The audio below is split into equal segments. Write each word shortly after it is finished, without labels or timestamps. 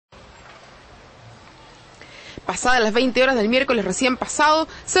Pasadas las 20 horas del miércoles recién pasado,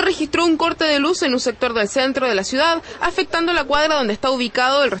 se registró un corte de luz en un sector del centro de la ciudad, afectando la cuadra donde está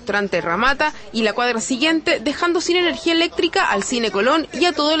ubicado el restaurante Ramata y la cuadra siguiente, dejando sin energía eléctrica al Cine Colón y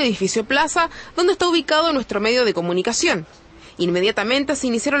a todo el edificio Plaza, donde está ubicado nuestro medio de comunicación. Inmediatamente se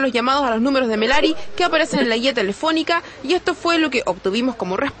iniciaron los llamados a los números de Melari que aparecen en la guía telefónica y esto fue lo que obtuvimos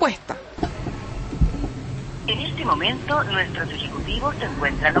como respuesta. En este momento nuestros ejecutivos se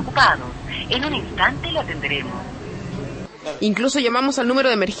encuentran ocupados. En un instante lo atenderemos. Incluso llamamos al número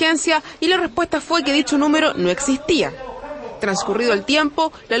de emergencia y la respuesta fue que dicho número no existía. Transcurrido el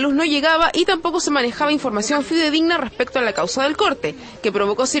tiempo, la luz no llegaba y tampoco se manejaba información fidedigna respecto a la causa del corte, que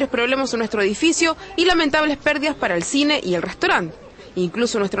provocó serios problemas en nuestro edificio y lamentables pérdidas para el cine y el restaurante.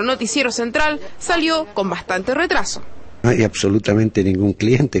 Incluso nuestro noticiero central salió con bastante retraso. No hay absolutamente ningún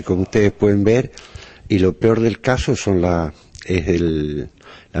cliente, como ustedes pueden ver, y lo peor del caso son la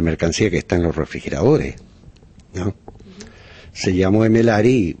mercancía que está en los refrigeradores, ¿no? Se llamó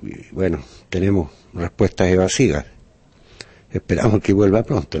Melari y bueno, tenemos respuestas evasivas. Esperamos que vuelva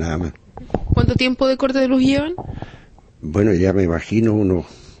pronto, nada más. ¿Cuánto tiempo de corte de luz llevan? Bueno, ya me imagino unos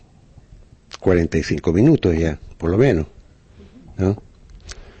 45 minutos ya, por lo menos, ¿no?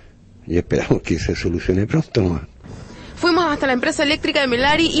 Y esperamos que se solucione pronto, ¿no? Fuimos hasta la empresa eléctrica de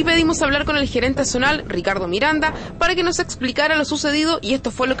Melari y pedimos hablar con el gerente zonal, Ricardo Miranda, para que nos explicara lo sucedido y esto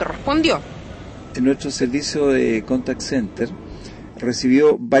fue lo que respondió. En nuestro servicio de Contact Center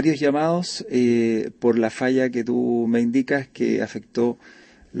recibió varios llamados por la falla que tú me indicas que afectó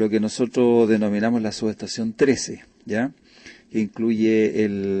lo que nosotros denominamos la subestación 13, ¿ya? Que incluye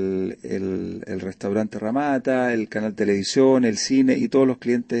el restaurante Ramata, el canal televisión, el cine y todos los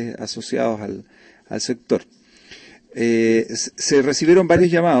clientes asociados al sector. Se recibieron varios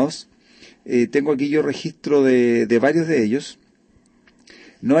llamados, tengo aquí yo registro de varios de ellos.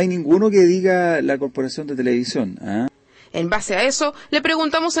 No hay ninguno que diga la Corporación de Televisión, ¿ah? En base a eso, le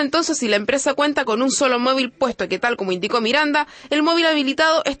preguntamos entonces si la empresa cuenta con un solo móvil, puesto que, tal como indicó Miranda, el móvil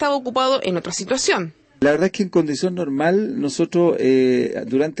habilitado estaba ocupado en otra situación. La verdad es que en condición normal, nosotros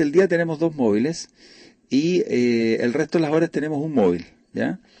durante el día tenemos 2 móviles y el resto de las horas tenemos un móvil,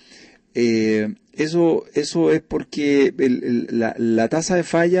 ¿ya? Eso es porque la tasa de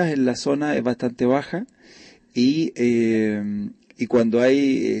fallas en la zona es bastante baja y cuando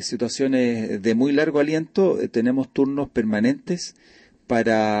hay situaciones de muy largo aliento, tenemos turnos permanentes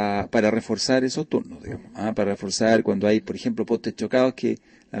para reforzar esos turnos, digamos, para reforzar cuando hay, por ejemplo, postes chocados, que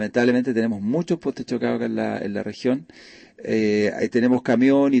lamentablemente tenemos muchos postes chocados acá en la región. Ahí tenemos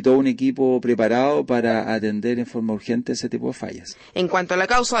camión y todo un equipo preparado para atender en forma urgente ese tipo de fallas. En cuanto a la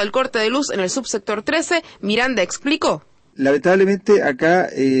causa del corte de luz en el subsector 13, Miranda explicó. Lamentablemente acá,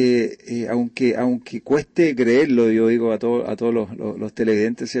 aunque cueste creerlo, yo digo a todos los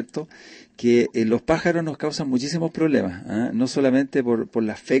televidentes, ¿cierto?, que los pájaros nos causan muchísimos problemas, ¿eh? No solamente por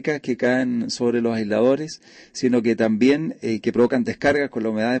las fecas que caen sobre los aisladores, sino que también que provocan descargas con la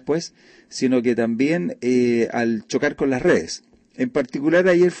humedad después, sino que también al chocar con las redes. En particular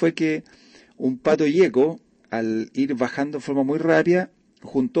ayer fue que un pato yeco, al ir bajando de forma muy rápida,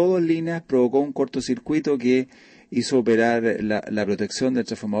 juntó 2 líneas, provocó un cortocircuito que hizo operar la protección del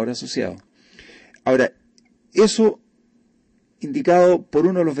transformador asociado. Ahora, eso indicado por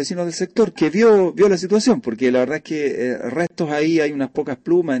uno de los vecinos del sector que vio la situación, porque la verdad es que restos ahí hay unas pocas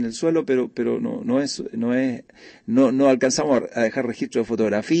plumas en el suelo, pero no alcanzamos a dejar registro de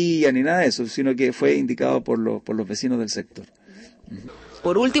fotografía ni nada de eso, sino que fue indicado por los vecinos del sector.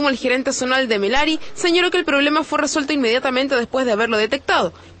 Por último, el gerente zonal de Melari señaló que el problema fue resuelto inmediatamente después de haberlo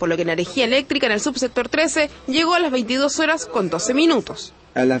detectado, por lo que energía eléctrica en el subsector 13 llegó a las 22 horas con 12 minutos.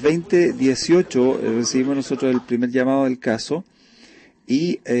 A las 20:18 recibimos nosotros el primer llamado del caso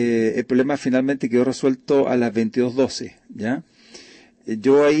y el problema finalmente quedó resuelto a las 22:12, ¿ya?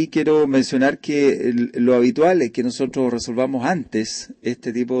 Yo ahí quiero mencionar que lo habitual es que nosotros resolvamos antes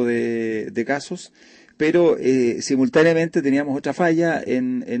este tipo de casos, pero simultáneamente teníamos otra falla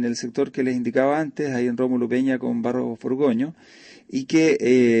en el sector que les indicaba antes, ahí en Rómulo Peña con Barros Borgoño, y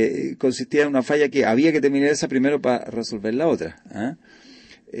que consistía en una falla que había que terminar esa primero para resolver la otra, ¿ah?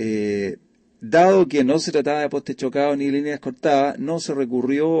 Dado que no se trataba de postes chocados ni líneas cortadas, no se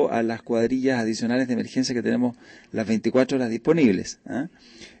recurrió a las cuadrillas adicionales de emergencia que tenemos las 24 horas disponibles, ¿ah?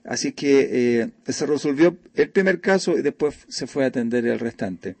 Así que se resolvió el primer caso y después se fue a atender el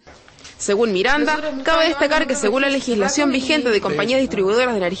restante. Según Miranda, cabe destacar que según la legislación vigente de compañías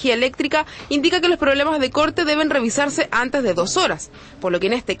distribuidoras de energía eléctrica, indica que los problemas de corte deben revisarse antes de 2 horas, por lo que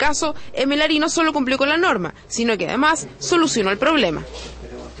en este caso, Melari no solo cumplió con la norma, sino que además solucionó el problema.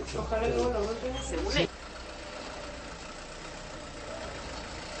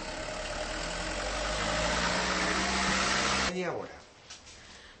 media hora.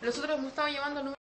 Nosotros hemos estado llamando al número